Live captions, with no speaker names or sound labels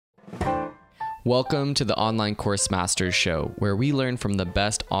Welcome to the Online Course Masters Show, where we learn from the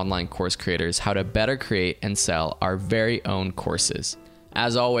best online course creators how to better create and sell our very own courses.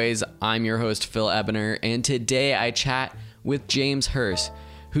 As always, I'm your host, Phil Ebner, and today I chat with James Hurst,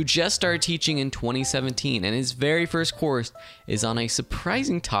 who just started teaching in 2017, and his very first course is on a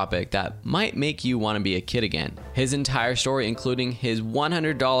surprising topic that might make you want to be a kid again. His entire story, including his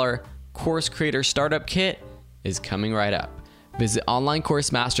 $100 course creator startup kit, is coming right up. Visit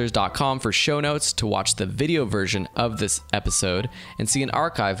onlinecoursemasters.com for show notes to watch the video version of this episode and see an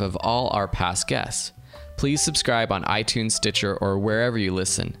archive of all our past guests. Please subscribe on iTunes, Stitcher, or wherever you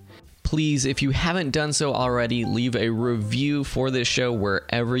listen. Please, if you haven't done so already, leave a review for this show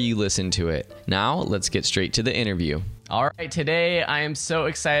wherever you listen to it. Now, let's get straight to the interview. All right, today I am so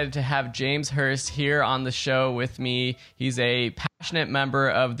excited to have James Hurst here on the show with me. He's a passionate member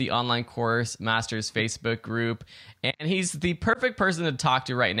of the Online Course Masters Facebook group, and he's the perfect person to talk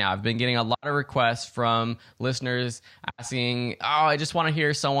to right now. I've been getting a lot of requests from listeners asking, I just want to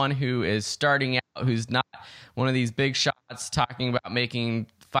hear someone who is starting out, who's not one of these big shots talking about making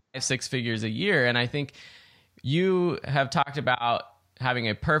 5-6 figures a year. And I think you have talked about having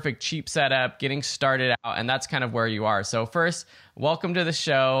a perfect cheap setup, getting started out, and that's kind of where you are. So first, welcome to the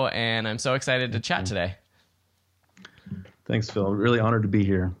show, and I'm so excited to chat today. Thanks, Phil. Really honored to be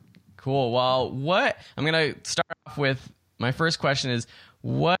here. Cool. Well, I'm going to start off with my first question is,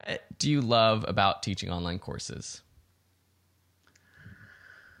 what do you love about teaching online courses?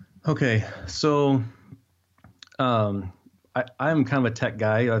 Okay, so I'm kind of a tech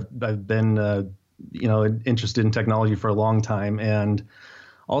guy. I've been interested in technology for a long time, and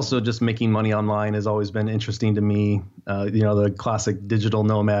also just making money online has always been interesting to me. The classic digital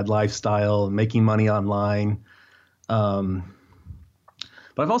nomad lifestyle, making money online. But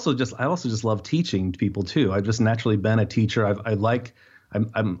I also just love teaching people too. I've just naturally been a teacher.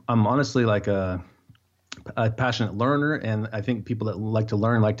 I'm honestly like a passionate learner, and I think people that like to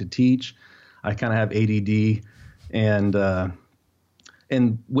learn like to teach. I kind of have ADD, and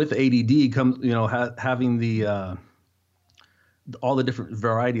with ADD comes, having the all the different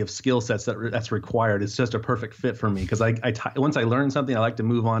variety of skill sets that's required. It's just a perfect fit for me because once I learn something, I like to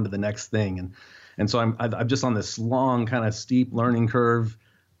move on to the next thing, and so I'm just on this long kind of steep learning curve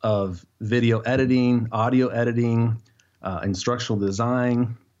of video editing, audio editing, instructional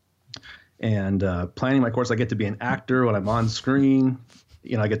design, and planning my course. I get to be an actor when I'm on screen.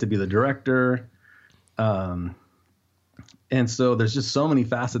 I get to be the director. And so there's just so many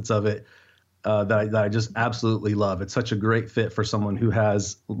facets of it that I just absolutely love. It's such a great fit for someone who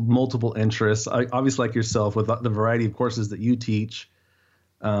has multiple interests. Obviously, like yourself, with the variety of courses that you teach,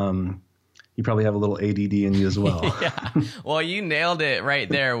 you probably have a little ADD in you as well. Yeah. Well, you nailed it right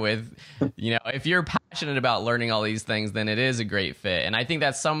there with, if you're passionate about learning all these things, then it is a great fit. And I think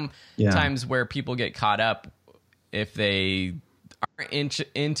that's sometimes where people get caught up if they aren't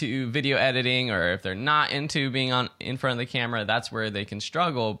into video editing, or if they're not into being in front of the camera, that's where they can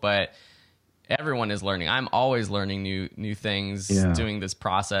struggle. But everyone is learning. I'm always learning new things doing this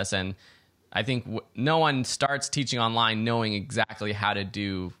process. And I think no one starts teaching online knowing exactly how to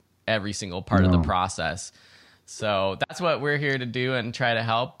do every single part of the process. So that's what we're here to do and try to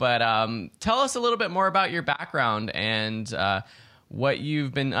help. But tell us a little bit more about your background and what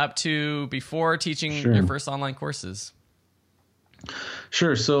you've been up to before teaching your first online courses.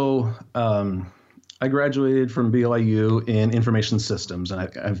 Sure. So I graduated from BYU in information systems, and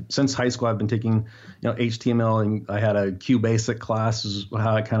I've since high school I've been taking HTML, and I had a QBasic class is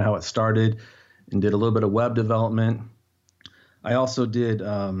how it started, and did a little bit of web development. I also did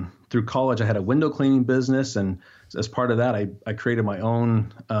through college I had a window cleaning business, and as part of that I created my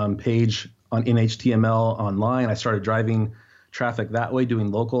own page in HTML online. I started driving traffic that way,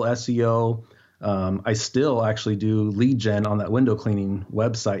 doing local SEO. I still actually do lead gen on that window cleaning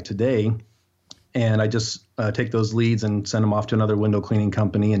website today, and I just take those leads and send them off to another window cleaning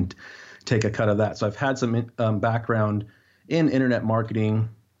company and take a cut of that. So I've had some background in internet marketing.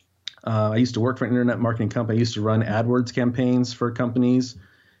 I used to work for an internet marketing company. I used to run AdWords campaigns for companies,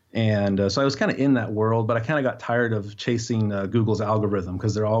 and so I was kind of in that world, but I kind of got tired of chasing Google's algorithm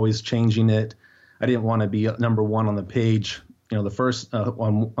because they're always changing it. I didn't want to be number one on the page, the first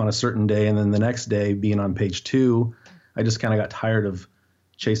on a certain day, and then the next day being on page 2. I just kind of got tired of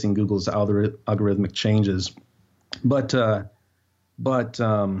chasing Google's algorithmic changes. But like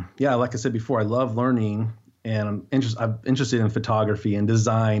I said before, I love learning, and I'm interested in photography and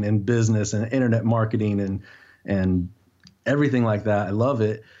design and business and internet marketing and everything like that. I love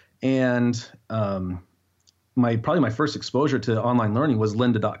it. And probably my first exposure to online learning was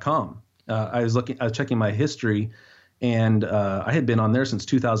lynda.com. I was checking my history, and I had been on there since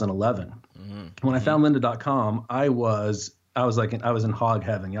 2011. Mm-hmm. When I found lynda.com, I was in hog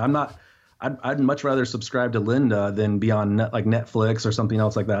heaven. I'd much rather subscribe to Lynda than be on like Netflix or something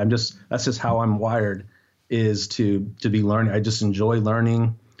else like that. That's just how I'm wired, is to be learning. I just enjoy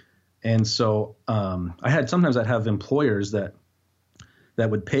learning. And so sometimes I'd have employers that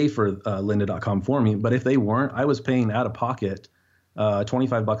would pay for lynda.com for me. But if they weren't, I was paying out of pocket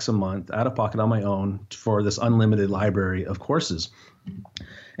 $25 a month out of pocket on my own for this unlimited library of courses.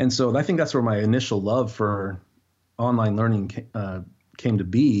 And so I think that's where my initial love for online learning came to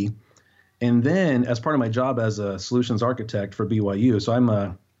be. And then as part of my job as a solutions architect for BYU, so I'm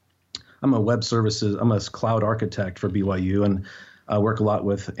a cloud architect for BYU, and I work a lot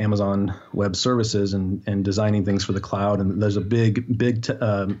with Amazon Web Services and designing things for the cloud. And there's a big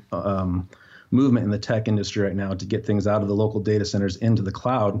movement in the tech industry right now to get things out of the local data centers into the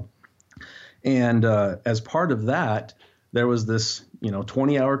cloud. And as part of that, there was this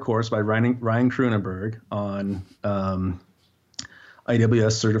 20-hour course by Ryan Kroonenberg on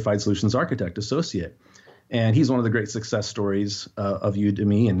AWS Certified Solutions Architect Associate. And he's one of the great success stories of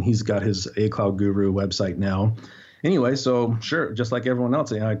Udemy, and he's got his A Cloud Guru website now. Anyway, so sure, just like everyone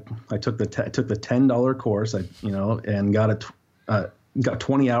else, I took the $10 course, and got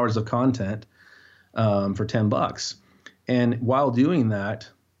 20 hours of content for $10. And while doing that,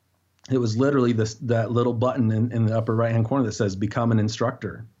 it was literally that little button in the upper right hand corner that says "Become an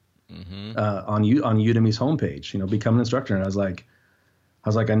instructor" on Udemy's homepage. Become an instructor, and I was like,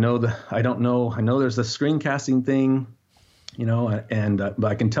 I know there's the screencasting thing, but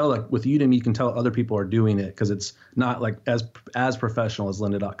I can tell, like with Udemy, you can tell other people are doing it because it's not like as professional as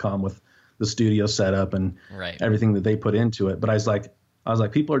lynda.com with the studio setup and everything that they put into it. But I was like,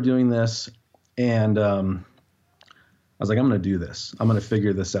 people are doing this, and I was like, I'm going to do this. I'm going to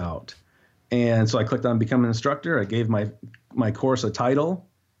figure this out. And so I clicked on Become an Instructor. I gave my course a title,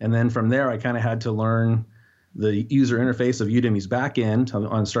 and then from there I kind of had to learn the user interface of Udemy's backend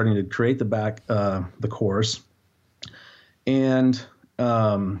on starting to create the course. And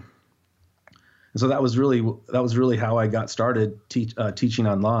so that was really how I got started teaching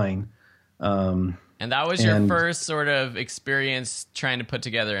online. And that was your first sort of experience trying to put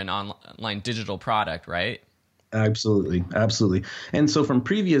together an online digital product, right? Absolutely. And so from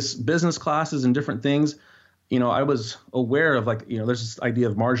previous business classes and different things, I was aware of there's this idea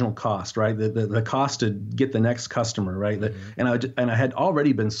of marginal cost, right? The cost to get the next customer, right? And I had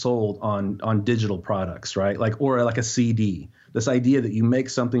already been sold on digital products, right? Or like a CD. This idea that you make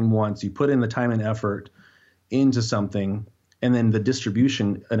something once, you put in the time and effort into something, and then the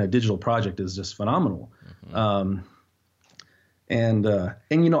distribution in a digital project is just phenomenal. I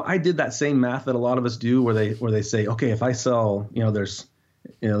did that same math that a lot of us do, where they say, okay, if I sell, this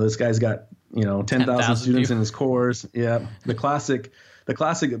guy's got 10,000 students in his course. Yeah. The classic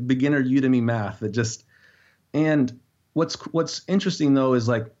beginner Udemy math and what's interesting though is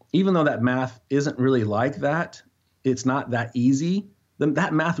even though that math isn't really like that, it's not that easy, then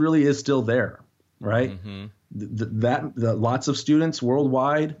that math really is still there, right? The lots of students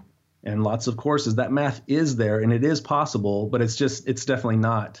worldwide and lots of courses, that math is there and it is possible, but it's definitely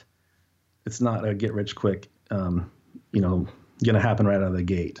not a get rich quick, going to happen right out of the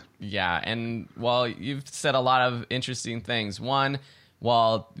gate. Yeah. And while you've said a lot of interesting things, one,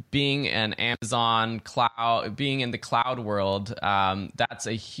 while being an Amazon cloud, being in the cloud world, that's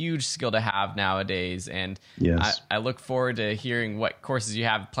a huge skill to have nowadays. And yes. I look forward to hearing what courses you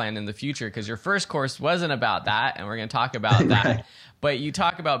have planned in the future, because your first course wasn't about that, and we're going to talk about that. Right. But you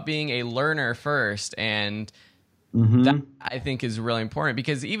talk about being a learner first, and that I think is really important,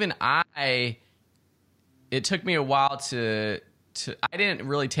 because even it took me a while I didn't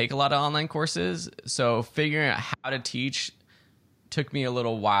really take a lot of online courses, so figuring out how to teach took me a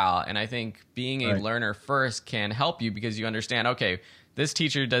little while. And I think being a learner first can help you, because you understand, okay, this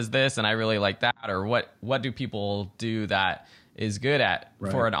teacher does this and I really like that, or what do people do that is good at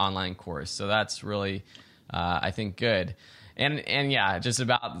for an online course. So that's really, I think, good. And yeah, just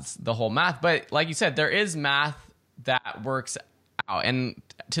about the whole math. But like you said, there is math that works out. And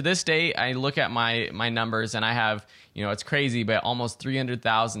to this day, I look at my numbers and I have, it's crazy, but almost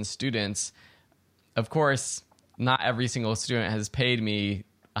 300,000 students. Of course, not every single student has paid me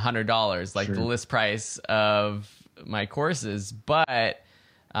 $100, like the list price of my courses. But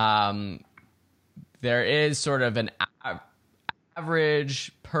there is sort of an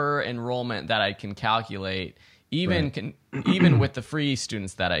average per enrollment that I can calculate, even with the free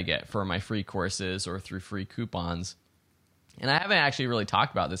students that I get for my free courses or through free coupons. And I haven't actually really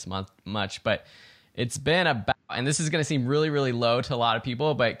talked about this much, but it's been about, and this is going to seem really, really low to a lot of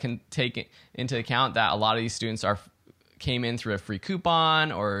people, but can take into account that a lot of these students are came in through a free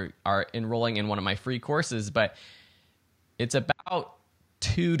coupon or are enrolling in one of my free courses, but it's about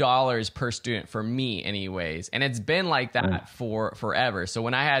 $2 per student for me anyways. And it's been like that for forever. So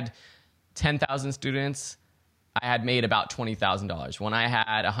when I had 10,000 students, I had made about $20,000. When I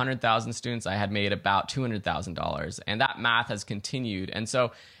had 100,000 students, I had made about $200,000. And that math has continued. And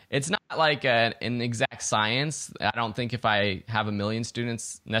so it's not like an exact science. I don't think if I have 1 million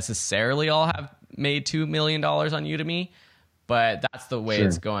students, necessarily I'll have made $2 million on Udemy, but that's the way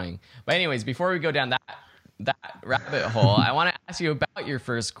it's going. But anyways, before we go down that rabbit hole, I want to ask you about your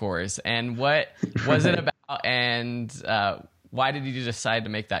first course and what was it about, and why did you decide to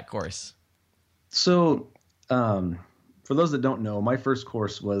make that course? So for those that don't know, my first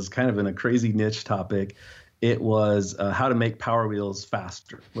course was kind of in a crazy niche topic. It was how to make Power Wheels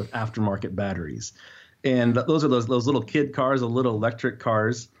faster with aftermarket batteries. And those are those little kid cars, the little electric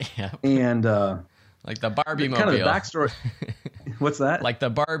cars. Yep. And like the Barbie mobile. Kind of the backstory. What's that? Like the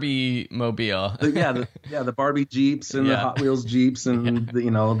Barbie mobile. The Barbie Jeeps and the Hot Wheels Jeeps and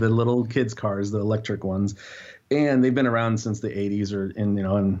the little kids cars, the electric ones. And they've been around since the 80s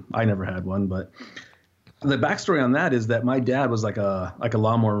and I never had one, but the backstory on that is that my dad was like a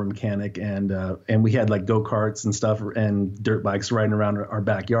lawnmower mechanic, and we had like go-karts and stuff and dirt bikes riding around our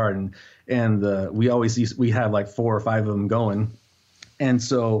backyard, and we had like 4 or 5 of them going, and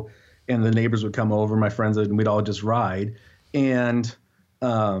the neighbors would come over, my friends, and we'd all just ride, and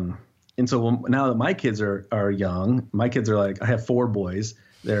so now that my kids are young, my kids are like, I have 4 boys.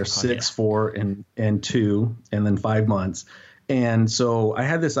 They're 6, 4, and 2, and then 5 months. And so I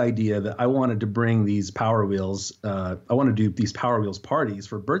had this idea that I wanted to bring these Power Wheels. I want to do these Power Wheels parties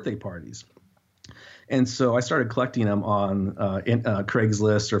for birthday parties. And so I started collecting them on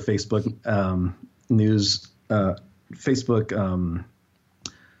Craigslist or Facebook news, Facebook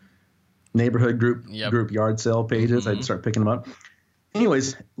neighborhood group yard sale pages. I'd start picking them up.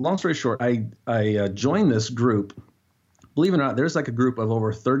 Anyways, long story short, I joined this group. Believe it or not, there's like a group of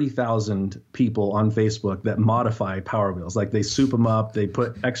over 30,000 people on Facebook that modify Power Wheels. Like they soup them up, they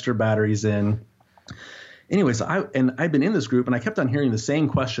put extra batteries in. Anyways, I've been in this group, and I kept on hearing the same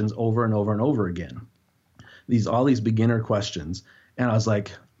questions over and over and over again. All these beginner questions. And I was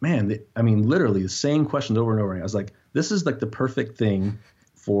like, man, literally the same questions over and over again. I was like, this is like the perfect thing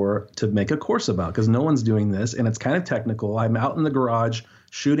to make a course about, because no one's doing this, and it's kind of technical. I'm out in the garage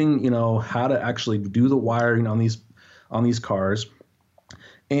shooting, how to actually do the wiring on these cars.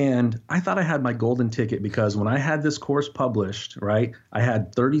 And I thought I had my golden ticket, because when I had this course published, right, I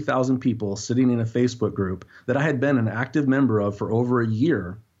had 30,000 people sitting in a Facebook group that I had been an active member of for over a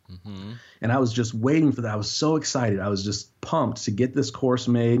year. Mm-hmm. And I was just waiting for that. I was so excited. I was just pumped to get this course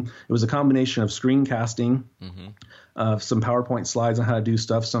made. It was a combination of screencasting, some PowerPoint slides on how to do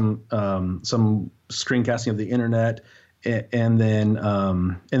stuff, some screencasting of the internet, and then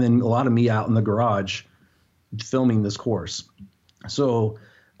a lot of me out in the garage filming this course. So,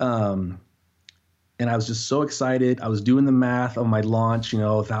 and I was just so excited. I was doing the math on my launch,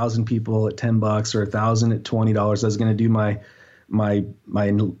 1,000 people at $10 or 1,000 at $20. I was going to do my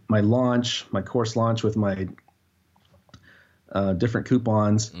launch, my course launch with my different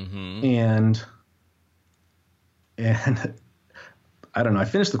coupons, and I don't know. I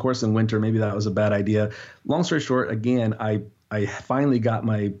finished the course in winter. Maybe that was a bad idea. Long story short, again, I finally got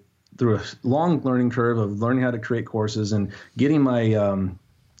through a long learning curve of learning how to create courses and getting my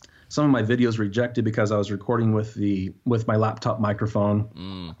some of my videos rejected because I was recording with my laptop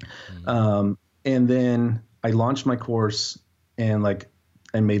microphone. And then I launched my course, and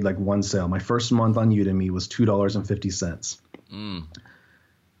I made one sale. My first month on Udemy was $2.50.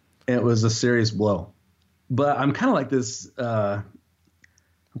 It was a serious blow. But I'm kind of like this. I'm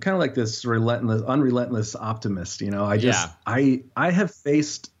kind of like this unrelentless optimist. I have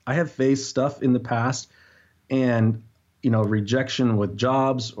faced stuff in the past, and rejection with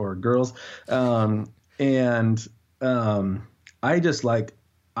jobs or girls, I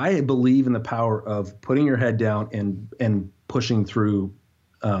believe in the power of putting your head down and pushing through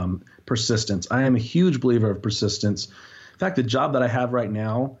persistence. I am a huge believer of persistence. In fact, the job that I have right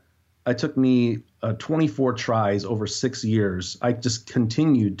now, it took me 24 tries over 6 years. I just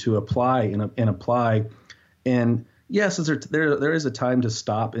continued to apply and apply. And yes, there is a time to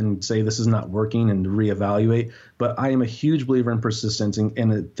stop and say this is not working and to reevaluate. But I am a huge believer in persistence,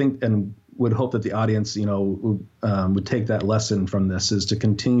 and would hope that the audience, would take that lesson from this, is to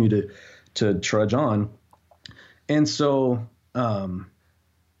continue to trudge on. And so, and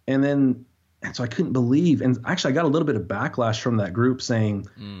then And so I couldn't believe, and actually I got a little bit of backlash from that group saying,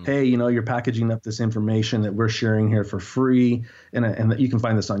 hey, you know, you're packaging up this information that we're sharing here for free, and that you can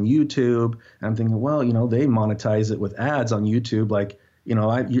find this on YouTube. And I'm thinking, well, you know, they monetize it with ads on YouTube. Like, you know,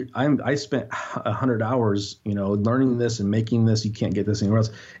 I spent 100 hours, you know, learning this and making this. You can't get this anywhere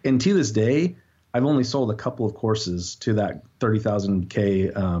else. And to this day, I've only sold a couple of courses to that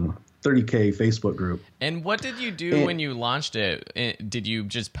 30K Facebook group. And what did you do when you launched it? Did you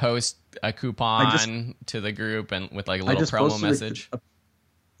just post a coupon to the group and with like a little promo message?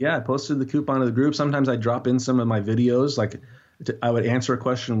 I posted the coupon to the group. Sometimes I drop in some of my videos. Like I would answer a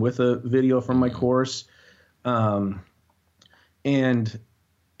question with a video from my course. And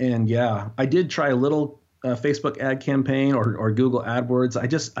yeah, I did try a little Facebook ad campaign or Google AdWords.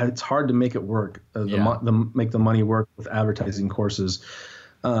 It's hard to make it work. Make the money work with advertising courses.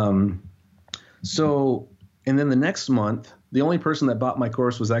 So, and then the next month, the only person that bought my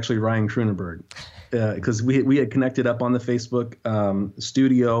course was actually Ryan Kroonenberg, because we had connected up on the Facebook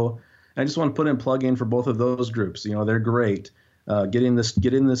studio. And I just want to put in plug in for both of those groups. You know, they're great. Get in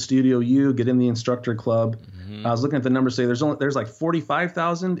the Studio U, get in the Instructor Club. I was looking at the numbers. Say there's like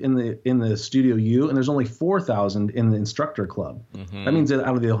 45,000 in the Studio U, and there's only 4,000 in the Instructor Club. That means that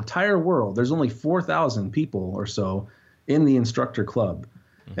out of the entire world, there's only 4,000 people or so in the Instructor Club.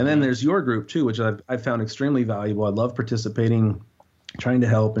 And then there's your group too, which I've found extremely valuable. I love participating, trying to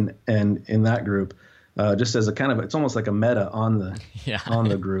help, and in that group, just as a kind of, it's almost like a meta on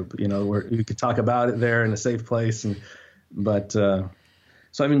the group, you know, where you could talk about it there in a safe place. So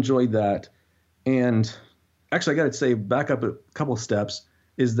I've enjoyed that. And actually, I got to say, back up a couple of steps,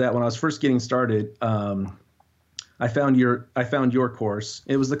 is that when I was first getting started, I found your course.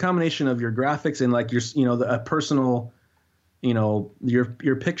 It was the combination of your graphics and like your, you know, a personal, you know,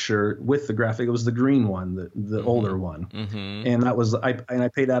 your picture with the graphic. It was the green one, the older one. And that was, I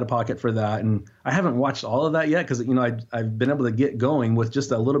paid out of pocket for that. And I haven't watched all of that yet, because, you know, I've been able to get going with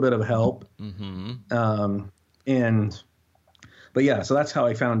just a little bit of help. But yeah, so that's how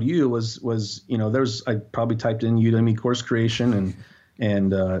I found you was, you know, I probably typed in Udemy course creation,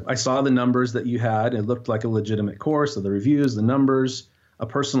 and I saw the numbers that you had. It looked like a legitimate course, so the reviews, the numbers, a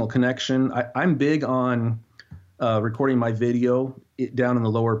personal connection. I'm big on recording my video down in the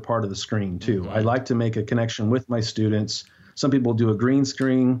lower part of the screen too. I like to make a connection with my students. Some people do a green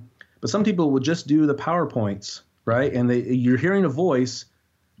screen, but some people will just do the PowerPoints, right? And you're hearing a voice,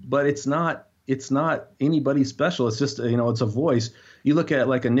 but it's not anybody special. It's just, you know, it's a voice. You look at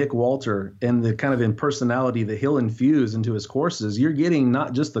like a Nick Walter and the kind of impersonality that he'll infuse into his courses. You're getting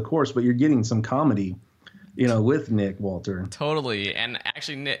not just the course, but you're getting some comedy, you know, with Nick Walter. Totally. And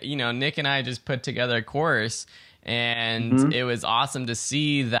actually, you know, Nick and I just put together a course, and it was awesome to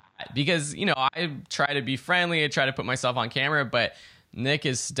see that, because, you know, I try to be friendly, I try to put myself on camera, but Nick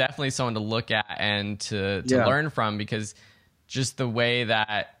is definitely someone to look at and to learn from, because just the way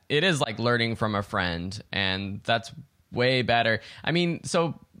that it is like learning from a friend, and that's way better. I mean,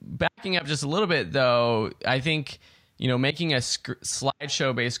 so backing up just a little bit though, I think, you know, making a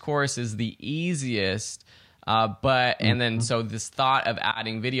slideshow based course is the easiest, and then so this thought of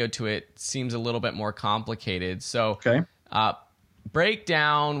adding video to it seems a little bit more complicated. So break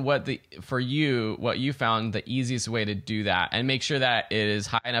down what you found the easiest way to do that, and make sure that it is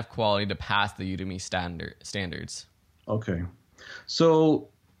high enough quality to pass the Udemy standards. Okay. So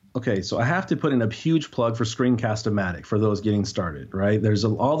I have to put in a huge plug for Screencast-O-Matic for those getting started, right? There's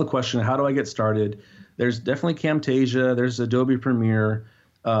all the question, how do I get started? There's definitely Camtasia. There's Adobe Premiere.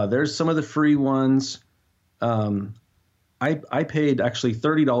 There's some of the free ones. I paid actually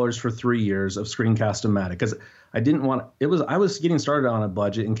 $30 for 3 years of Screencast-O-Matic, because I was getting started on a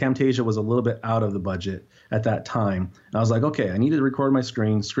budget, and Camtasia was a little bit out of the budget at that time. And I was like, okay, I need to record my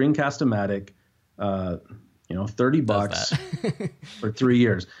screen. Screencast-O-Matic, you know, $30 for 3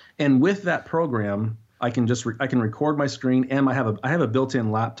 years. And with that program, I can record my screen, and I have a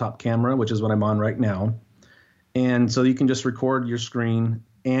built-in laptop camera, which is what I'm on right now. And so you can just record your screen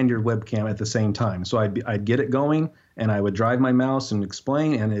and your webcam at the same time. So I'd get it going, and I would drive my mouse and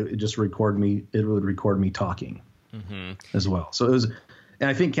explain, and it would just record me. It would record me talking as well. So and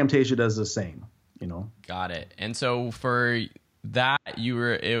I think Camtasia does the same, you know. Got it. And so for that,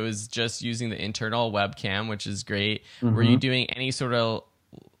 it was just using the internal webcam, which is great. Were you doing any sort of,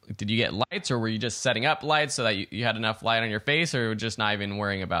 did you get lights, or were you just setting up lights so that you had enough light on your face, or just not even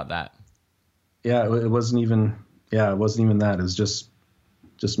worrying about that? Yeah, it wasn't even that. It was just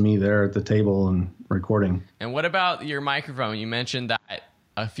me there at the table and recording. And what about your microphone? You mentioned that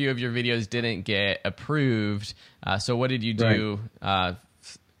a few of your videos didn't get approved. So what did you do to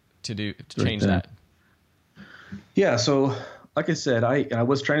change that? Yeah, so like I said, I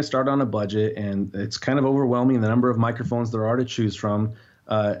was trying to start on a budget, and it's kind of overwhelming the number of microphones there are to choose from.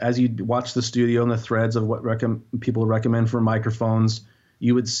 As you watch the studio and the threads of what people recommend for microphones,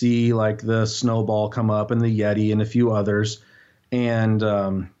 you would see like the Snowball come up and the Yeti and a few others. And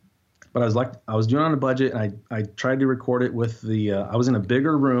but I was doing it on a budget, and I tried to record it with I was in a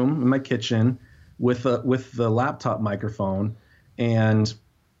bigger room in my kitchen with the laptop microphone, and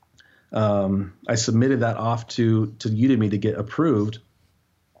I submitted that off to Udemy to get approved,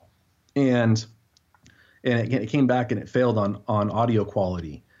 and it came back and it failed on audio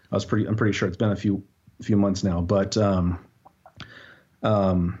quality. I'm pretty sure it's been a few months now, but and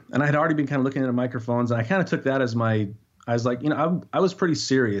I had already been kind of looking at microphones, and I kind of took that as I was like, I was pretty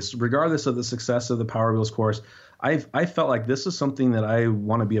serious, regardless of the success of the Power Wheels course. I felt like this is something that I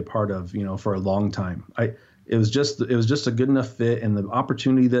want to be a part of, for a long time. It was just a good enough fit, and the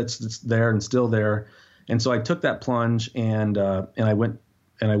opportunity that's there and still there. And so I took that plunge, and I went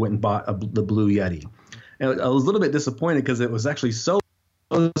and bought the Blue Yeti. And I was a little bit disappointed because it was actually so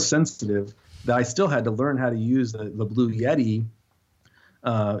sensitive that I still had to learn how to use the Blue Yeti.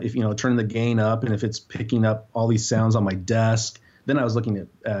 If turn the gain up, and if it's picking up all these sounds on my desk. Then I was looking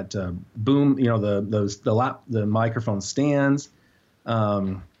at boom, the microphone stands,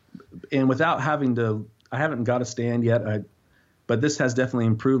 and without having to. I haven't got a stand yet, but this has definitely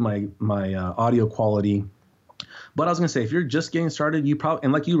improved my audio quality. But I was going to say, if you're just getting started,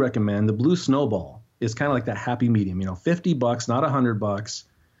 and like you recommend, the Blue Snowball is kind of like that happy medium. $50, not $100.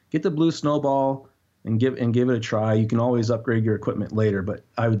 Get the Blue Snowball and give it a try. You can always upgrade your equipment later. But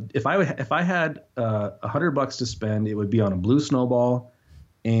if I had $100 to spend, it would be on a Blue Snowball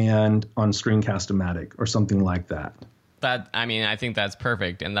and on Screencast-O-Matic or something like that. I think that's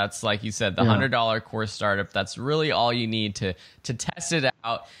perfect. And that's, like you said, the $100 course startup. That's really all you need to test it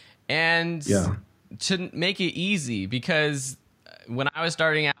out and to make it easy. Because when I was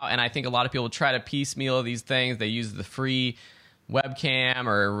starting out, and I think a lot of people try to piecemeal these things, they use the free webcam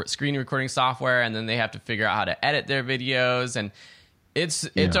or screen recording software, and then they have to figure out how to edit their videos. And it's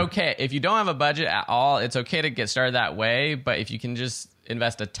okay. If you don't have a budget at all, it's okay to get started that way. But if you can just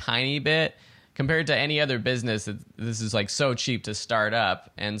invest a tiny bit, compared to any other business, this is like so cheap to start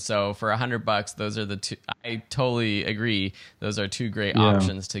up. And so for $100, those are the two. I totally agree. Those are two great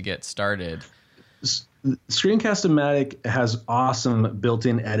options to get started. Screencast-O-Matic has awesome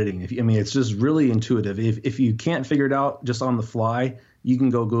built-in editing. It's just really intuitive. If you can't figure it out just on the fly, you can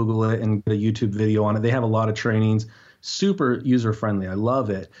go Google it and get a YouTube video on it. They have a lot of trainings. Super user-friendly. I love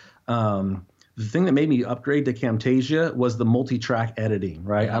it. The thing that made me upgrade to Camtasia was the multi-track editing,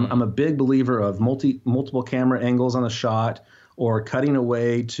 right? I'm a big believer of multiple camera angles on a shot, or cutting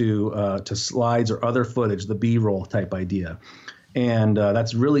away to slides or other footage, the B-roll type idea. And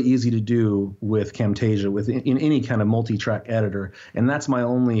that's really easy to do with Camtasia, in any kind of multi-track editor. And that's my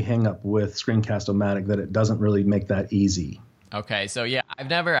only hang-up with Screencast-O-Matic, that it doesn't really make that easy. Okay, so I've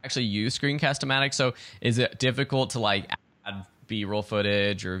never actually used Screencast-O-Matic. So is it difficult to add B-roll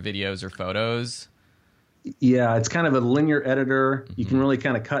footage or videos or photos? Yeah, it's kind of a linear editor. You can really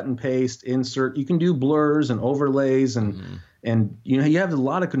kind of cut and paste, insert. You can do blurs and overlays, and you have a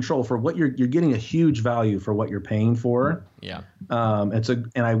lot of control for what you're getting, a huge value for what you're paying for. Yeah. And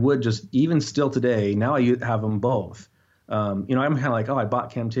I would just, even still today, now I have them both. I'm kind of like, I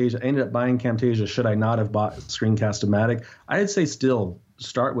bought Camtasia. I ended up buying Camtasia. Should I not have bought Screencast-O-Matic? I'd say still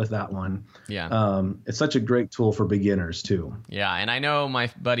start with that one. Yeah. It's such a great tool for beginners too. Yeah, and I know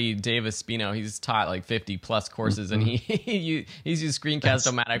my buddy Dave Espino, he's taught 50 plus courses, and he's used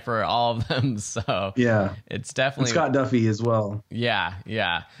Screencast-O-Matic for all of them. So yeah, it's definitely. And Scott Duffy as well. Yeah.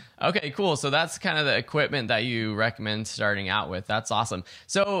 Okay, cool. So that's kind of the equipment that you recommend starting out with. That's awesome.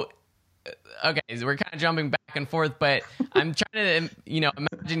 So okay, so we're kind of jumping back and forth, but I'm trying to,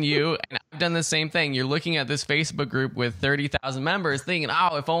 imagine you, and I've done the same thing. You're looking at this Facebook group with 30,000 members thinking,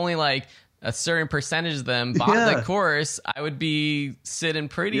 if only a certain percentage of them bought the course, I would be sitting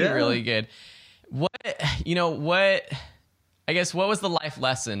pretty really good. What was the life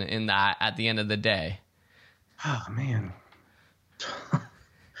lesson in that at the end of the day? Oh, man.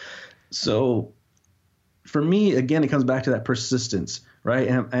 So for me, again, it comes back to that persistence, right?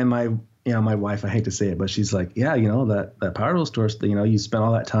 And my wife, I hate to say it, but she's like, that Power Wheels course, you spent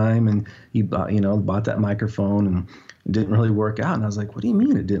all that time and you bought that microphone and it didn't really work out. And I was like, what do you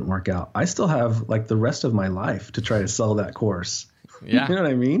mean it didn't work out? I still have the rest of my life to try to sell that course. Yeah. You know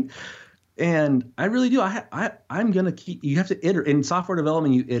what I mean? And I really do. I'm going to keep, you have to iterate. In software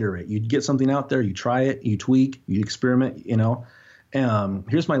development, you iterate. You get something out there, you try it, you tweak, you experiment,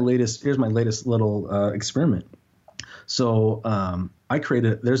 Here's my latest little experiment. So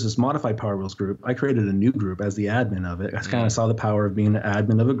there's this Modified Power Wheels group. I created a new group as the admin of it. I kind of saw the power of being an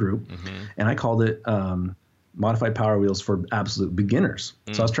admin of a group, and I called it Modified Power Wheels for Absolute Beginners.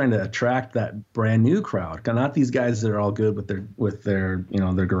 So I was trying to attract that brand new crowd, not these guys that are all good with their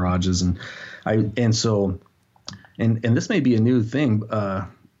their garages, and this may be a new thing,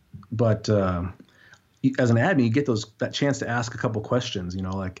 but as an admin, you get that chance to ask a couple questions,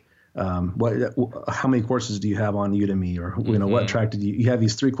 like how many courses do you have on Udemy, or what attracted you? You have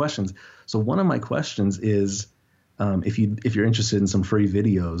these 3 questions. So one of my questions is, if you're interested in some free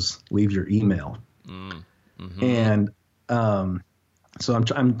videos, leave your email. And so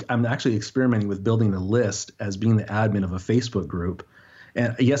I'm actually experimenting with building a list as being the admin of a Facebook group.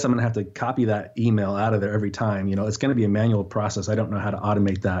 And yes, I'm going to have to copy that email out of there every time. It's going to be a manual process. I don't know how to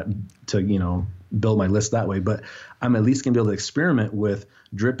automate that to, build my list that way, but I'm at least going to be able to experiment with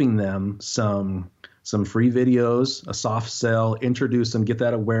dripping them some free videos, a soft sell, introduce them, get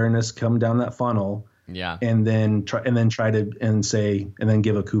that awareness, come down that funnel. Yeah. And then give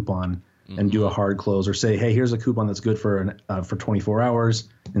a coupon and do a hard close, or say, hey, here's a coupon that's good for 24 hours,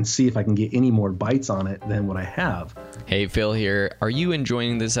 and see if I can get any more bites on it than what I have. Hey, Phil here. Are you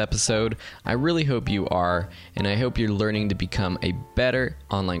enjoying this episode? I really hope you are, and I hope you're learning to become a better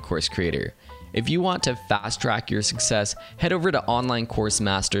online course creator. If you want to fast track your success, head over to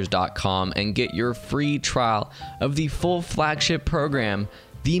onlinecoursemasters.com and get your free trial of the full flagship program,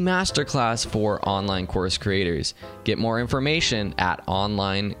 the Masterclass for Online Course Creators. Get more information at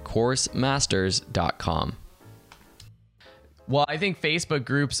onlinecoursemasters.com. Well, I think Facebook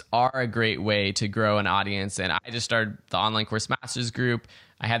groups are a great way to grow an audience, and I just started the Online Course Masters group.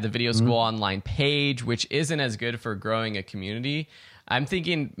 I had the Video School Online page, which isn't as good for growing a community. I'm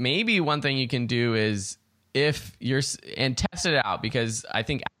thinking maybe one thing you can do is test it out, because I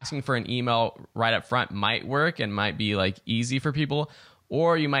think asking for an email right up front might work and might be easy for people.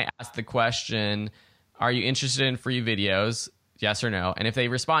 Or you might ask the question, are you interested in free videos? Yes or no. And if they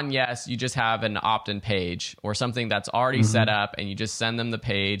respond yes, you just have an opt-in page or something that's already set up, and you just send them the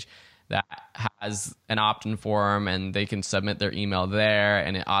page that has an opt-in form, and they can submit their email there,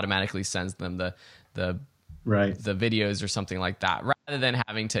 and it automatically sends them the videos or something like that, rather than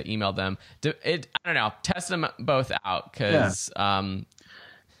having to email them. I don't know. Test them both out, because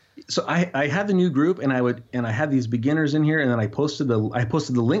So I had the new group, and I had these beginners in here, and then I posted the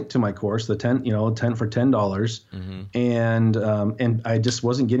link to my course, the 10 for $10, and I just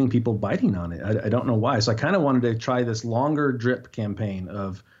wasn't getting people biting on it. I don't know why. So I kind of wanted to try this longer drip campaign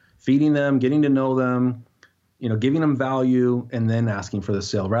of feeding them, getting to know them, giving them value, and then asking for the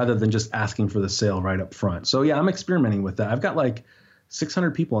sale, rather than just asking for the sale right up front. So yeah, I'm experimenting with that. I've got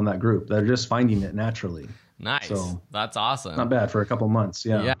 600 people in that group that are just finding it naturally. Nice. So that's awesome. Not bad for a couple months.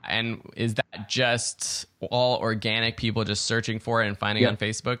 Yeah. Yeah. And is that just all organic people just searching for it and finding on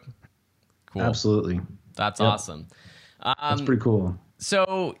Facebook? Cool. Absolutely. That's awesome. That's pretty cool.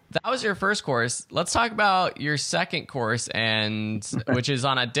 So that was your first course. Let's talk about your second course, and which is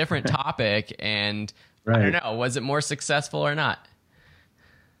on a different topic. And I don't know, was it more successful or not?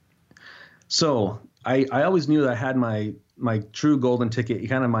 So I always knew that I had my true golden ticket,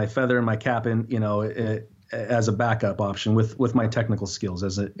 kind of my feather in my cap, and as a backup option with my technical skills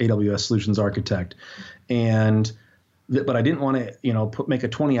as an AWS solutions architect. But I didn't want to, make a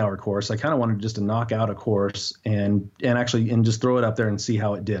 20-hour course. I kind of wanted just to knock out a course and just throw it up there and see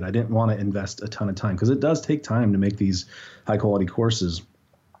how it did. I didn't want to invest a ton of time, because it does take time to make these high quality courses.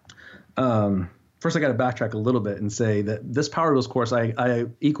 First, I got to backtrack a little bit and say that this Power Wheels course, I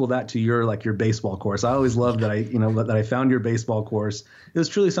equal that to your baseball course. I always loved that I found your baseball course. It was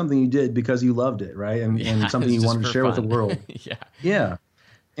truly something you did because you loved it, right? And something you wanted to share with the world. Yeah.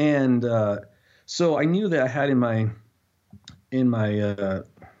 And so I knew that I had in my I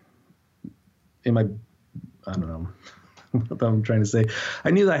don't know what I'm trying to say. I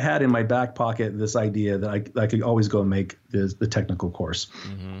knew that I had in my back pocket this idea that I could always go and make the technical course.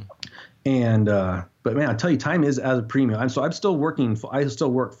 And but man, I tell you, time is as a premium. I'm still working. I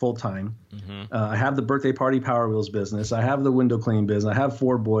still work full time. I have the birthday party Power Wheels business. I have the window cleaning business. I have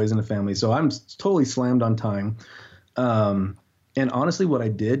 4 boys and a family, so I'm totally slammed on time. And honestly, what I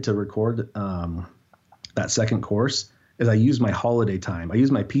did to record that second course is I used my holiday time. I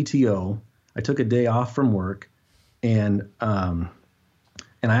used my PTO. I took a day off from work, and I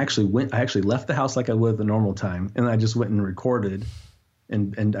actually left the house like I would the normal time, and I just went and recorded.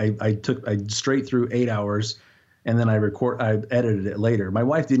 And I straight through 8 hours, and then I edited it later. My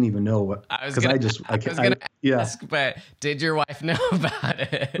wife didn't even know what, because I was going to ask, but did your wife know about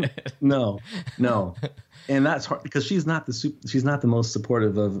it? No. And that's hard, because she's not the most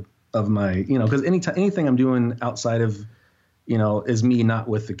supportive my, because anything I'm doing outside of, is me not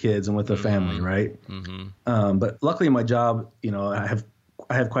with the kids and with the family, right? But luckily my job, I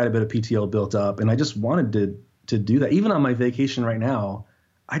have quite a bit of PTO built up, and I just wanted to do that. Even on my vacation right now,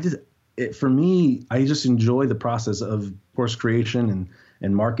 for me, I just enjoy the process of course creation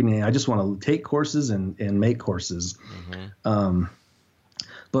and marketing. I just want to take courses and make courses.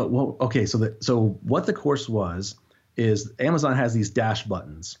 But so what the course was is Amazon has these dash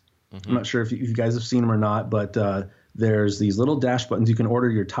buttons. I'm not sure if you guys have seen them or not, but there's these little dash buttons. You can order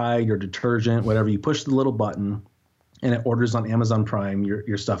your Tide, your detergent, whatever. You push the little button, and it orders on Amazon Prime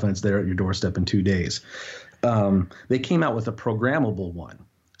your stuff, and it's there at your doorstep in 2 days. They came out with a programmable one.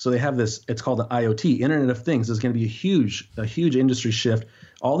 So they have this, it's called the IoT, Internet of Things. There's going to be a huge industry shift.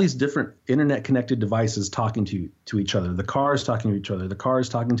 All these different internet connected devices talking to each other. The cars talking to each other. The cars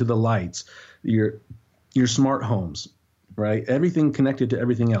talking to the lights. Your smart homes, right? Everything connected to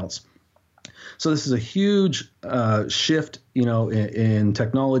everything else. So this is a huge shift, in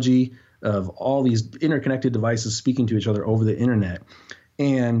technology of all these interconnected devices speaking to each other over the internet.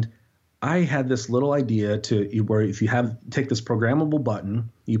 And I had this little idea where if you take this programmable button,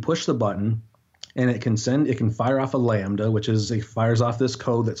 you push the button, and it can fire off a Lambda, which is it fires off this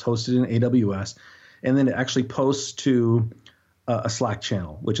code that's hosted in AWS, and then it actually posts to a Slack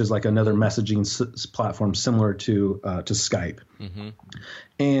channel, which is like another messaging platform similar to Skype.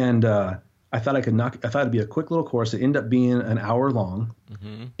 And I thought it'd be a quick little course. It ended up being an hour long,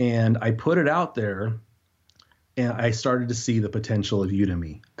 and I put it out there. And I started to see the potential of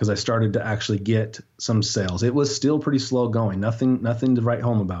Udemy because I started to actually get some sales. It was still pretty slow going, nothing to write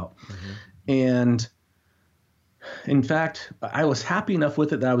home about. And in fact, I was happy enough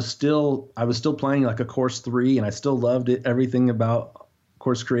with it that I was still playing like a course 3, and I still loved it, everything about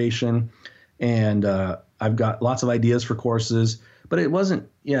course creation. And I've got lots of ideas for courses, but it wasn't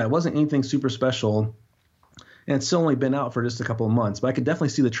anything super special. And it's still only been out for just a couple of months, but I could definitely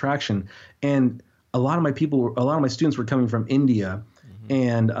see the traction. And a lot of my students were coming from India,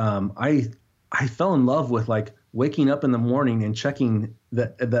 and I fell in love with like waking up in the morning and checking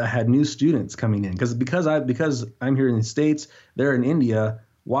that I had new students coming in because I'm here in the States, they're in India.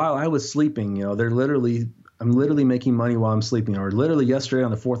 While I was sleeping, I'm literally making money while I'm sleeping. Or literally yesterday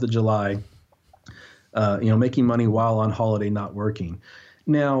on the 4th of July, making money while on holiday, not working.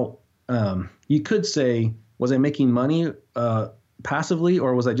 Now, you could say, was I making money passively,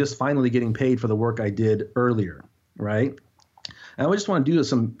 or was I just finally getting paid for the work I did earlier, right? And I just want to do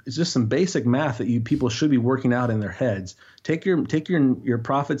some basic math that people should be working out in their heads. Take your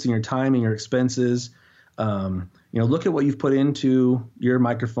profits and your time and your expenses. Look at what you've put into your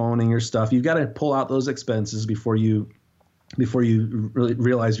microphone and your stuff. You've got to pull out those expenses before you really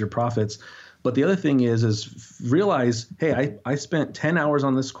realize your profits. But the other thing is realize, hey, I spent 10 hours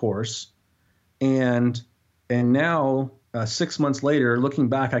on this course, and now 6 months later, looking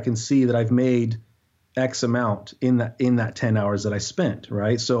back, I can see that I've made X amount in that 10 hours that I spent,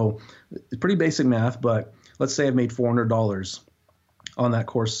 right? So it's pretty basic math, but let's say I've made $400 on that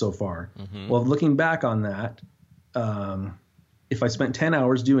course so far. Well, looking back on that, if I spent 10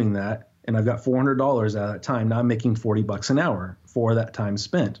 hours doing that and I've got $400 out of that time, now I'm making $40 an hour for that time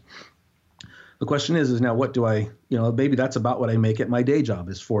spent. The question is now what do maybe that's about what I make at my day job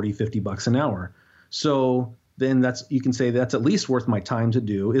is $40-50 an hour. So then you can say that's at least worth my time to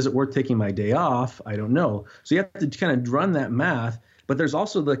do. Is it worth taking my day off? I don't know. So you have to kind of run that math. But there's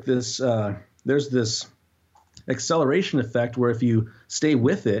also like this, there's this acceleration effect where if you stay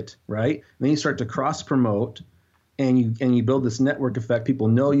with it, right, then you start to cross promote, and you build this network effect. People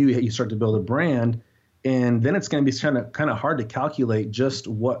know you. You start to build a brand, and then it's going to be kind of hard to calculate just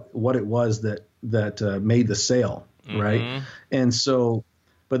what it was that made the sale, right? And so.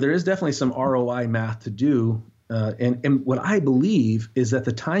 But there is definitely some ROI math to do. And what I believe is that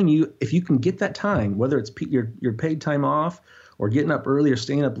if you can get that time, whether it's your paid time off or getting up early or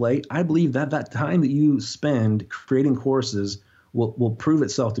staying up late, I believe that time that you spend creating courses will prove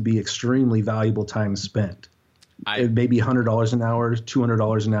itself to be extremely valuable time spent. It may be $100 an hour,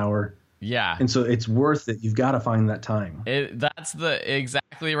 $200 an hour. Yeah. And so it's worth it. You've got to find that time. That's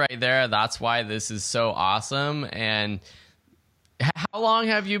exactly right there. That's why this is so awesome. And how long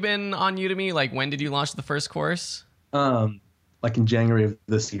have you been on Udemy? Like, when did you launch the first course? Like in January of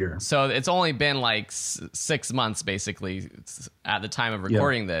this year. So it's only been like 6 months, basically, at the time of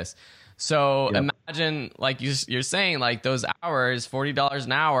recording this. So imagine, like you're saying, like those hours, $40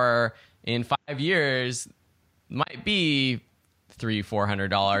 an hour in 5 years might be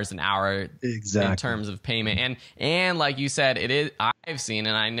 $300-400 an hour Exactly. in terms of payment. And like you said, it is, I've seen,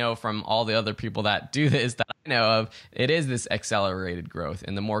 and I know from all the other people that do this that I know of, it is this accelerated growth.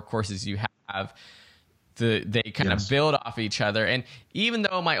 And the more courses you have, they kind of build off each other. And even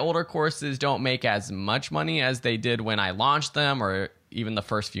though my older courses don't make as much money as they did when I launched them, or even the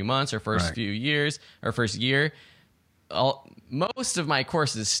first few months or first few years or first year, most of my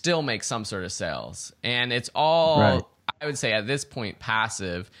courses still make some sort of sales. And it's all, I would say at this point,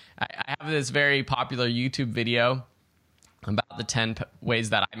 passive. I have this very popular YouTube video about the 10 ways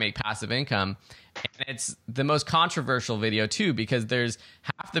that I make passive income. And it's the most controversial video too, because there's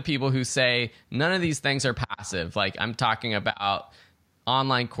half the people who say none of these things are passive. Like, I'm talking about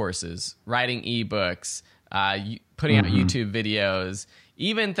online courses, writing ebooks, putting out YouTube videos,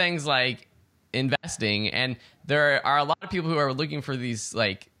 even things like investing. And there are a lot of people who are looking for these,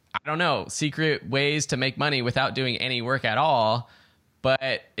 like, I don't know, secret ways to make money without doing any work at all.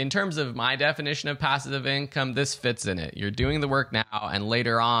 But in terms of my definition of passive income, this fits in it. You're doing the work now, and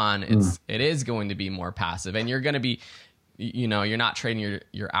later on, it is going to be more passive, and you're going to be, you know, you're not trading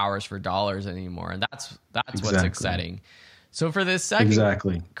your hours for dollars anymore, and that's what's exciting. So for this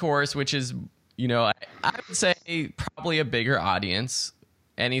second course, which is, you know, I would say probably a bigger audience,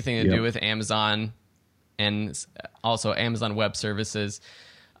 anything to do with Amazon and also Amazon Web Services.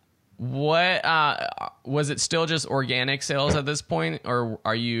 What was it still just organic sales at this point, or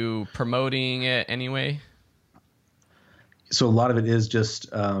are you promoting it anyway? So a lot of it is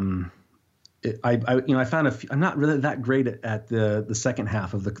just I found I'm not really that great at the second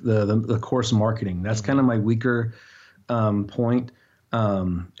half of the course marketing. That's kind of my weaker point.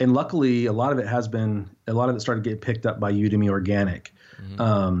 And luckily, a lot of it started getting picked up by Udemy Organic.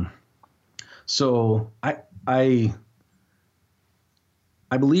 So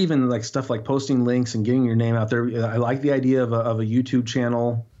I believe in like stuff like posting links and getting your name out there. I like the idea of a YouTube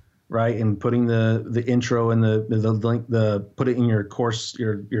channel, right? And putting the intro and the link, put it in your course,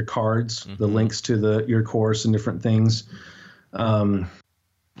 your cards, the links to your course and different things. But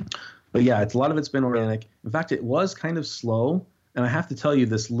yeah, a lot of it's been organic. In fact, it was kind of slow. And I have to tell you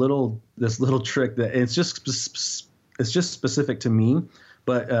this little trick that it's just specific to me.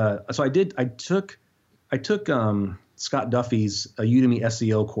 But so I took Scott Duffy's Udemy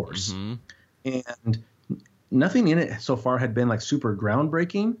SEO course, and nothing in it so far had been like super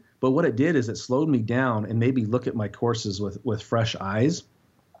groundbreaking. But what it did is it slowed me down and made me look at my courses with fresh eyes.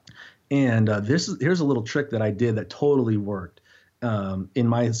 And here's a little trick that I did that totally worked. In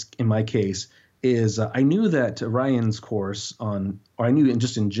my case, is I knew that Ryan's course or I knew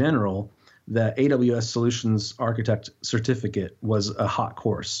just in general that AWS Solutions Architect certificate was a hot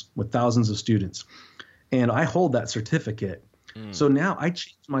course with thousands of students. And I hold that certificate. So now I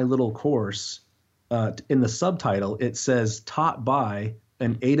changed my little course. In the subtitle, it says taught by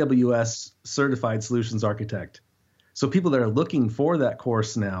an AWS certified solutions architect. So people that are looking for that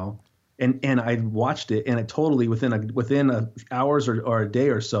course now, and I watched it, and it totally within hours or a day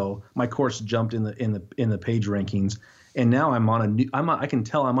or so, my course jumped in the page rankings. And now I can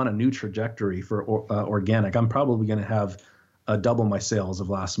tell I'm on a new trajectory for organic. I'm probably going to have double my sales of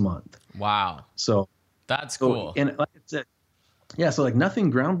last month. Wow. So that's cool. And like I said, so like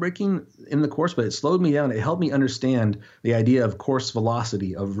nothing groundbreaking in the course, but it slowed me down. It helped me understand the idea of course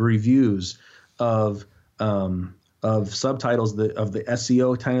velocity, of reviews, of subtitles, of the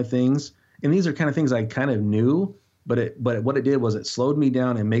SEO kind of things. And these are kind of things I kind of knew, but what it did was it slowed me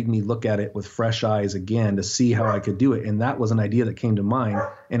down and made me look at it with fresh eyes again to see how I could do it. And that was an idea that came to mind,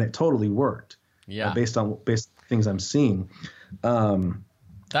 and it totally worked. Yeah, based on things I'm seeing.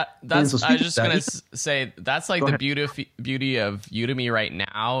 That's I was just gonna say that's like the beauty of Udemy right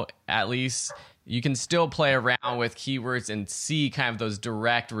now. At least you can still play around with keywords and see kind of those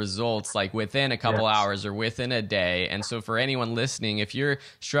direct results like within a couple hours or within a day. And so for anyone listening, if you're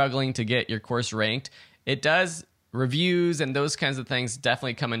struggling to get your course ranked, reviews and those kinds of things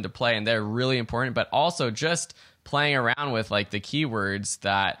definitely come into play, and they're really important. But also just playing around with like the keywords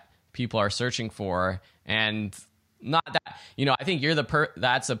that people are searching for. And not that, I think you're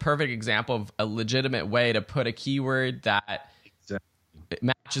that's a perfect example of a legitimate way to put a keyword that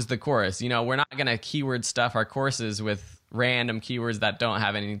matches the course. We're not going to keyword stuff our courses with random keywords that don't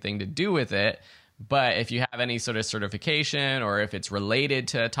have anything to do with it. But if you have any sort of certification, or if it's related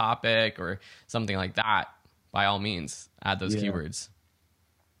to a topic or something like that, by all means, add those keywords.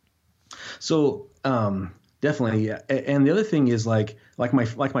 So definitely. And the other thing is like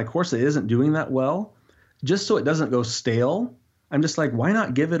my course that isn't doing that well, just so it doesn't go stale, I'm just like, why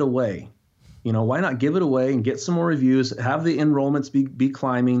not give it away? why not give it away and get some more reviews, have the enrollments be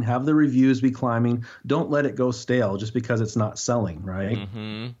climbing, have the reviews be climbing. Don't let it go stale just because it's not selling, right?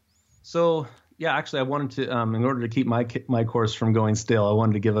 Mm-hmm. So yeah, actually I wanted to, in order to keep my course from going stale, I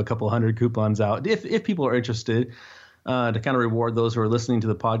wanted to give a couple hundred coupons out if people are interested, to kind of reward those who are listening to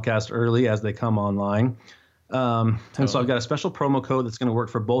the podcast early as they come online. And so I've got a special promo code that's going to work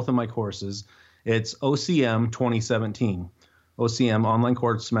for both of my courses. It's OCM 2017. OCM Online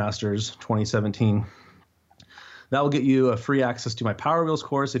Course Masters 2017. That will get you a free access to my Power Wheels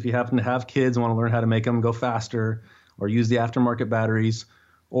course if you happen to have kids and want to learn how to make them go faster or use the aftermarket batteries.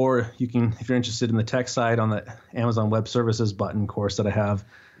 Or you can, if you're interested in the tech side, on the Amazon Web Services button course that I have,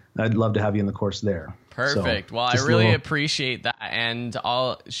 I'd love to have you in the course there. Perfect. So, well, I really appreciate that. And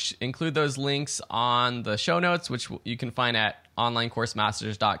I'll include those links on the show notes, which you can find at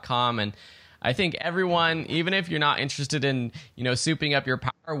onlinecoursemasters.com. And I think everyone, even if you're not interested in, souping up your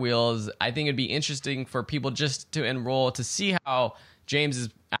Power Wheels, I think it'd be interesting for people just to enroll to see how James is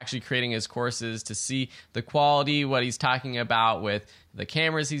actually creating his courses, to see the quality, what he's talking about with the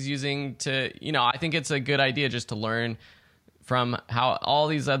cameras he's using to, I think it's a good idea just to learn from how all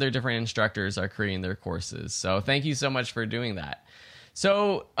these other different instructors are creating their courses. So thank you so much for doing that.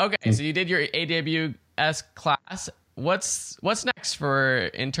 So, okay, so you did your AWS class. What's next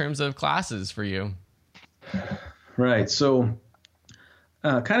in terms of classes for you? Right. So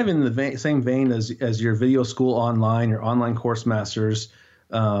kind of in the same vein as your Video School Online, your Online Course Masters,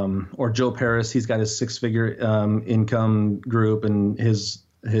 or Joe Paris, he's got his 6-figure income group and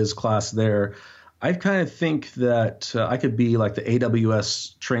his class there. I kind of think that I could be like the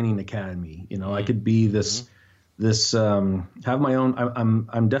AWS Training Academy. I could be this have my own.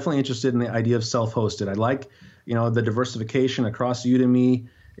 I'm definitely interested in the idea of self-hosted. I like the diversification across Udemy,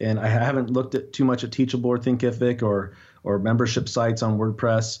 and I haven't looked at too much at Teachable or Thinkific or membership sites on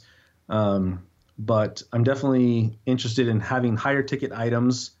WordPress. But I'm definitely interested in having higher ticket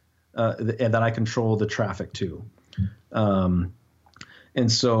items that I control the traffic to. And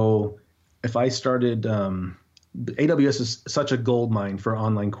so if I started, AWS is such a gold mine for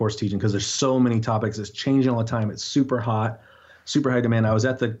online course teaching because there's so many topics. It's changing all the time. It's super hot, super high demand. I was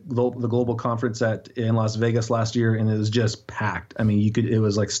at the global conference in Las Vegas last year, and it was just packed. I mean, it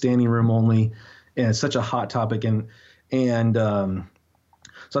was like standing room only, and it's such a hot topic. So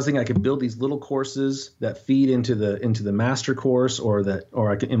I was thinking I could build these little courses that feed into the master course, or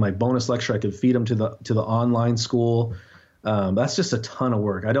I could, in my bonus lecture, I could feed them to the online school. That's just a ton of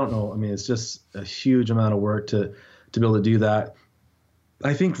work. I don't know. I mean, it's just a huge amount of work to be able to do that.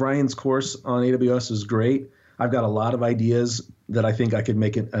 I think Ryan's course on AWS is great. I've got a lot of ideas that I think I could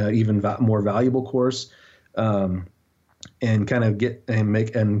make it even more valuable course, and kind of give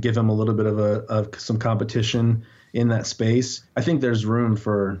him a little bit of some competition in that space. I think there's room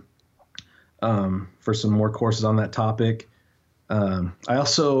for some more courses on that topic.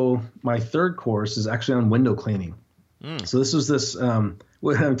 My third course is actually on window cleaning. So this was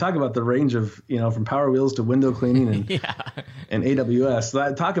when I'm talking about the range of, from Power Wheels to window cleaning and and AWS. So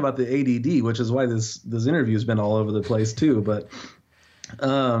I talk about the ADD, which is why this interview has been all over the place too. But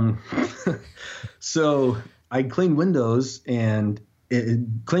so I clean windows, and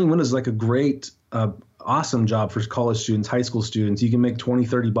cleaning windows is like a great, awesome job for college students, high school students. You can make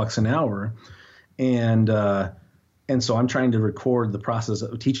 $20-30 an hour, and so I'm trying to record the process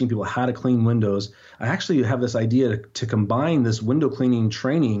of teaching people how to clean windows. I actually have this idea to combine this window cleaning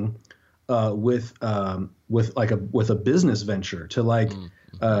training with a business venture I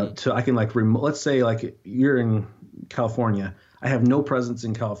can let's say like you're in California. I have no presence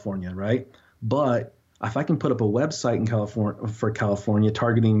in California, right? But if I can put up a website in California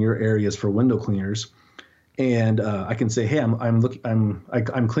targeting your areas for window cleaners, and I can say, hey,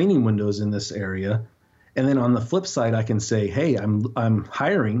 I'm cleaning windows in this area. And then on the flip side, I can say, hey, I'm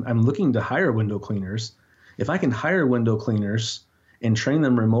looking to hire window cleaners. If I can hire window cleaners and train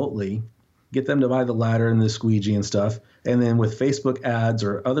them remotely, get them to buy the ladder and the squeegee and stuff, and then with Facebook ads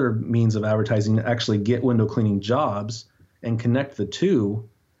or other means of advertising, actually get window cleaning jobs and connect the two,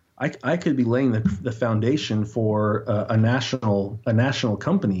 I could be laying the foundation for a national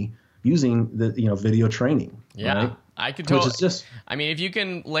company using the video training. Yeah. Right? I could totally. I mean, if you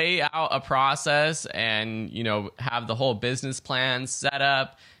can lay out a process and have the whole business plan set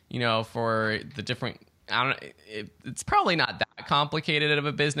up, for the different. I don't know. It's probably not that complicated of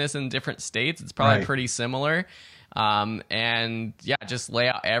a business in different states. It's probably pretty similar. And yeah, just lay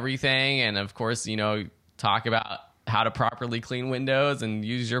out everything, and of course, talk about how to properly clean windows and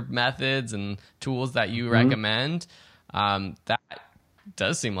use your methods and tools that you recommend. That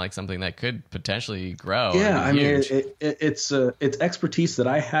does seem like something that could potentially grow. Yeah, I mean, huge. it's expertise that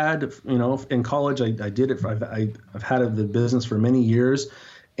I had, in college. I did it. I've had the business for many years,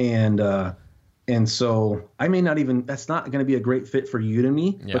 and so I may not even. That's not going to be a great fit for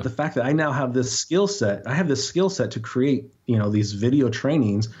Udemy. Yeah. But the fact that I now have this skill set, to create, these video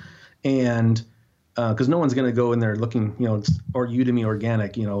trainings, and because no one's going to go in there looking, or Udemy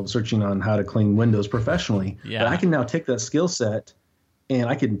organic, searching on how to clean windows professionally. Yeah. But I can now take that skill set and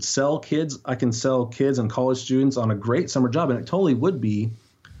I can sell kids. I can sell kids and college students on a great summer job, and it totally would be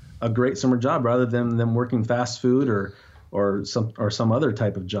a great summer job rather than them working fast food or some other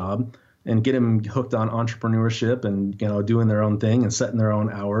type of job, and get them hooked on entrepreneurship and doing their own thing and setting their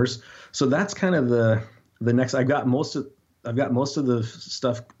own hours. So that's kind of the next. I've got most of the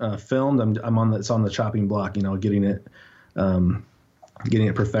stuff filmed. It's on the chopping block, getting it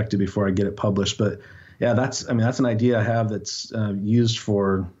perfected before I get it published. But yeah, that's an idea I have that's used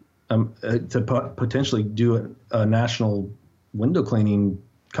for to potentially do a national window cleaning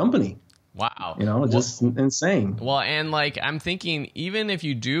company. Wow. Just insane. Well, and like I'm thinking, even if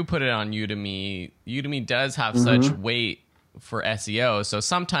you do put it on Udemy does have such weight for SEO. So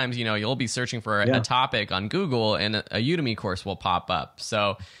sometimes, you'll be searching for a topic on Google and a Udemy course will pop up.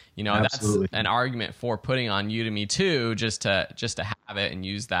 So, Absolutely. That's an argument for putting on Udemy too, just to have it and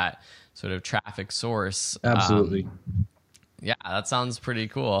use that sort of traffic source. Absolutely. Yeah, that sounds pretty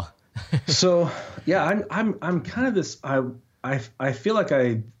cool. So yeah, I'm kind of this, I feel like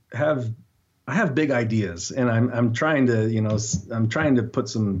I have big ideas, and I'm trying to put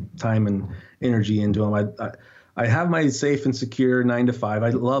some time and energy into them. I have my safe and secure 9 to 5. I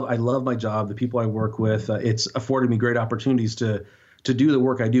love my job. The people I work with, it's afforded me great opportunities to do the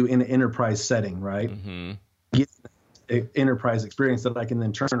work I do in an enterprise setting, right? Mm-hmm. Get an enterprise experience that I can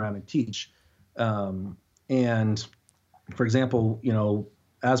then turn around and teach. And for example,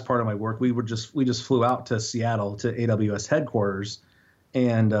 as part of my work, we just flew out to Seattle to AWS headquarters,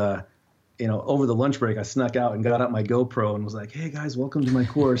 and over the lunch break, I snuck out and got out my GoPro and was like, "Hey guys, welcome to my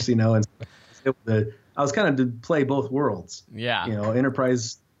course," and I was kind of to play both worlds. Yeah.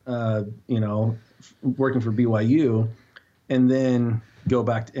 Enterprise, working for BYU, and then go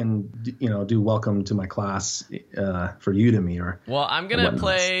back and do welcome to my class for Udemy Well, I'm gonna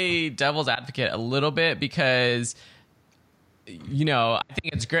play devil's advocate a little bit because I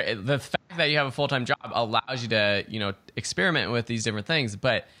think it's great. The fact that you have a full-time job allows you to experiment with these different things.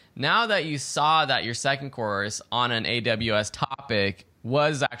 But now that you saw that your second course on an AWS topic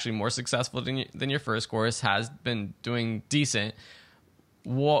was actually more successful than your first course, has been doing decent,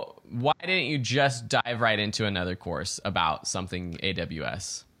 why didn't you just dive right into another course about something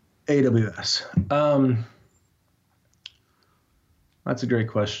AWS? That's a great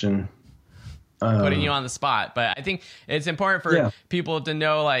question. Putting you on the spot, but I think it's important for people to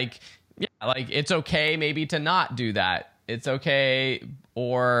know, it's okay maybe to not do that. It's okay,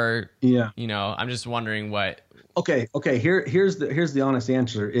 or I'm just wondering what. Okay. Here's the honest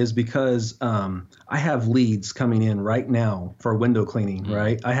answer is because I have leads coming in right now for window cleaning. Mm-hmm.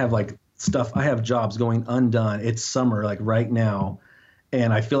 Right, I have I have jobs going undone. It's summer right now,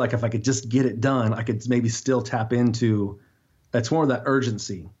 and I feel like if I could just get it done, I could maybe still tap into. That's more of that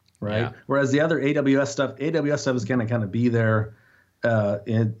urgency, right? Yeah. Whereas the other AWS stuff is gonna kind of be there,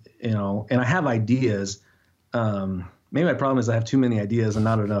 and I have ideas. Maybe my problem is I have too many ideas and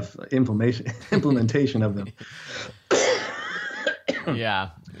not enough implementation of them.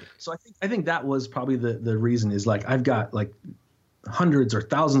 Yeah. So I think that was probably the reason is I've got hundreds or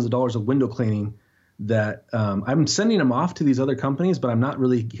thousands of dollars of window cleaning that I'm sending them off to these other companies, but I'm not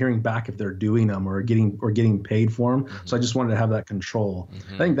really hearing back if they're doing them or getting paid for them. Mm-hmm. So I just wanted to have that control.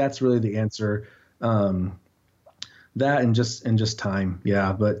 Mm-hmm. I think that's really the answer. That and just time.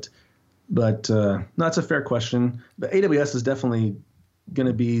 Yeah. But no, that's a fair question. But AWS is definitely going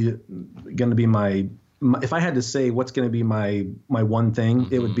to be my if I had to say what's going to be my one thing,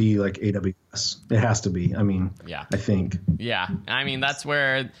 it would be AWS. It has to be. I mean, yeah. I think. Yeah. I mean, that's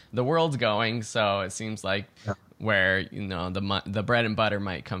where the world's going. So it seems like where, the bread and butter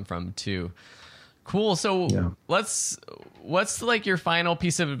might come from too. Cool. So what's your final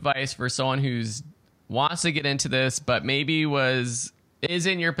piece of advice for someone who's wants to get into this, but maybe is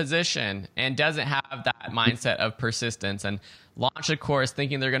in your position and doesn't have that mindset of persistence and launch a course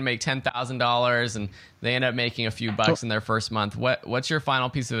thinking they're going to make $10,000 and they end up making a few bucks in their first month? What's your final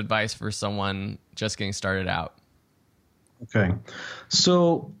piece of advice for someone just getting started out? Okay.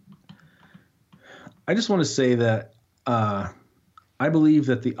 So I just want to say that I believe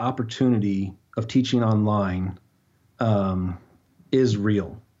that the opportunity of teaching online is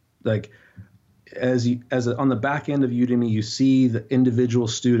real. on the back end of Udemy, you see the individual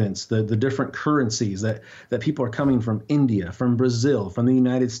students, the different currencies that people are coming from India, from Brazil, from the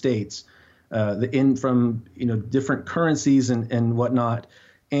United States, from different currencies and whatnot,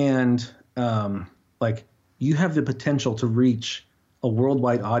 and like you have the potential to reach a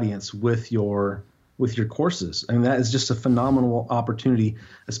worldwide audience with your courses. I mean, that is just a phenomenal opportunity,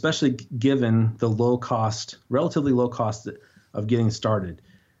 especially given the relatively low cost of getting started.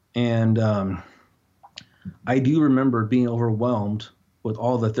 And I do remember being overwhelmed with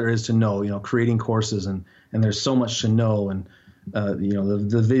all that there is to know, creating courses, and there's so much to know, and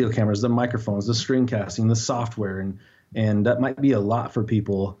the video cameras, the microphones, the screencasting, the software, and that might be a lot for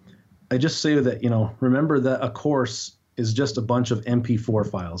people. I just say that, remember that a course is just a bunch of MP4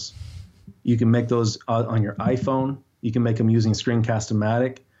 files. You can make those on your iPhone. You can make them using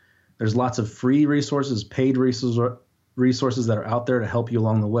Screencast-O-Matic. There's lots of free resources, paid resources that are out there to help you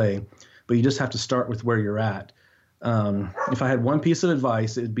along the way, but you just have to start with where you're at. If I had one piece of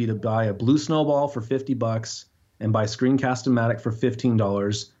advice, it'd be to buy a Blue Snowball for $50 and buy Screencast-O-Matic for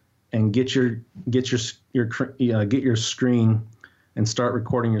 $15 and get your screen and start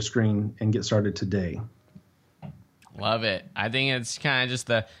recording your screen and get started today. Love it. I think it's kind of just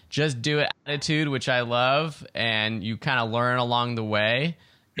the just do it attitude, which I love, and you kind of learn along the way,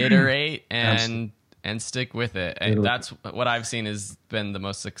 iterate, and stick with it. And that's what I've seen has been the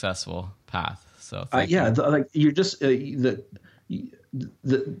most successful path. So you're just the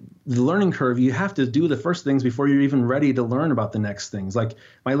learning curve. You have to do the first things before you're even ready to learn about the next things. Like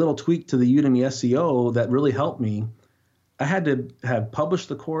my little tweak to the Udemy SEO that really helped me. I had to have published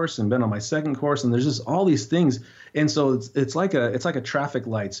the course and been on my second course, and there's just all these things. And so it's like a traffic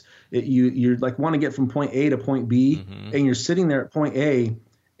lights. You're like want to get from point A to point B, and you're sitting there at point A,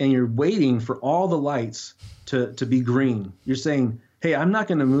 and you're waiting for all the lights to be green. You're saying, hey, I'm not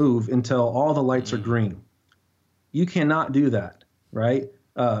going to move until all the lights are green. You cannot do that, right?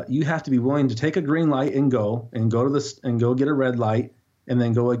 You have to be willing to take a green light and go to this and go get a red light and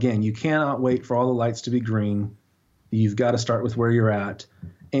then go again. You cannot wait for all the lights to be green. You've got to start with where you're at.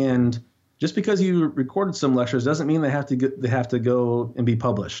 And just because you recorded some lectures doesn't mean they have to go and be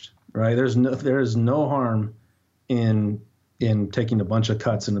published, right? There is no harm in taking a bunch of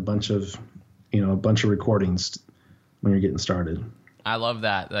cuts and a bunch of recordings when you're getting started. I love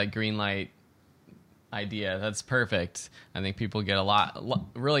that green light idea. That's perfect. I think people get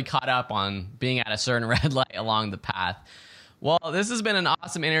really caught up on being at a certain red light along the path. Well, this has been an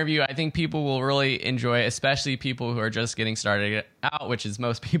awesome interview. I think people will really enjoy it, especially people who are just getting started out, which is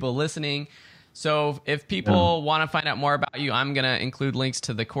most people listening. So if people want to find out more about you, I'm going to include links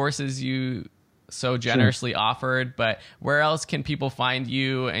to the courses you so generously offered. But where else can people find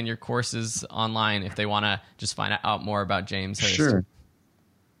you and your courses online if they want to just find out more about James Hurst? Sure.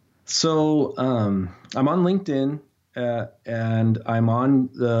 So I'm on LinkedIn. And I'm on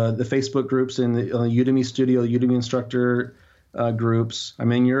the Facebook groups in the Udemy Studio, Udemy Instructor groups.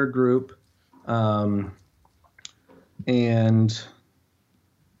 I'm in your group. Yeah,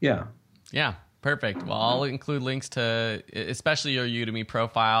 perfect. Well, I'll include links to especially your Udemy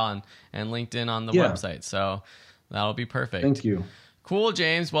profile and LinkedIn on the website. So that'll be perfect. Thank you. Cool,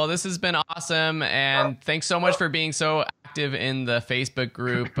 James. Well, this has been awesome. And thanks so much for being so active in the Facebook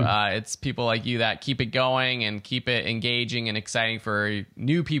group. It's people like you that keep it going and keep it engaging and exciting for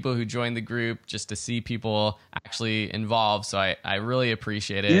new people who join the group, just to see people actually involved. So I really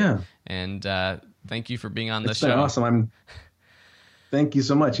appreciate it. Yeah. And thank you for being on the show. It's been awesome. Thank you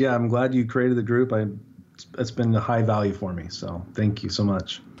so much. Yeah, I'm glad you created the group. It's been a high value for me. So thank you so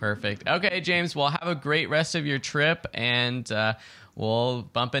much. Perfect. Okay, James. Well, have a great rest of your trip, and we'll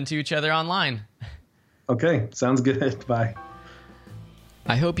bump into each other online. Okay, sounds good. Bye.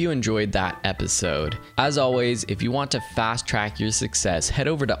 I hope you enjoyed that episode. As always, if you want to fast track your success, head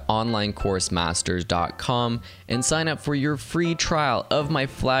over to onlinecoursemasters.com and sign up for your free trial of my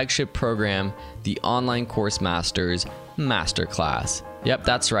flagship program, the Online Course Masters Masterclass. Yep,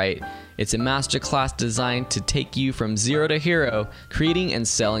 that's right. It's a masterclass designed to take you from zero to hero, creating and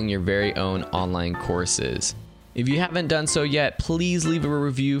selling your very own online courses. If you haven't done so yet, please leave a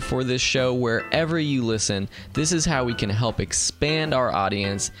review for this show wherever you listen. This is how we can help expand our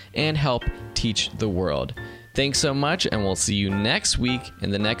audience and help teach the world. Thanks so much, and we'll see you next week in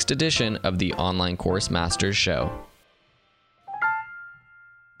the next edition of the Online Course Masters Show.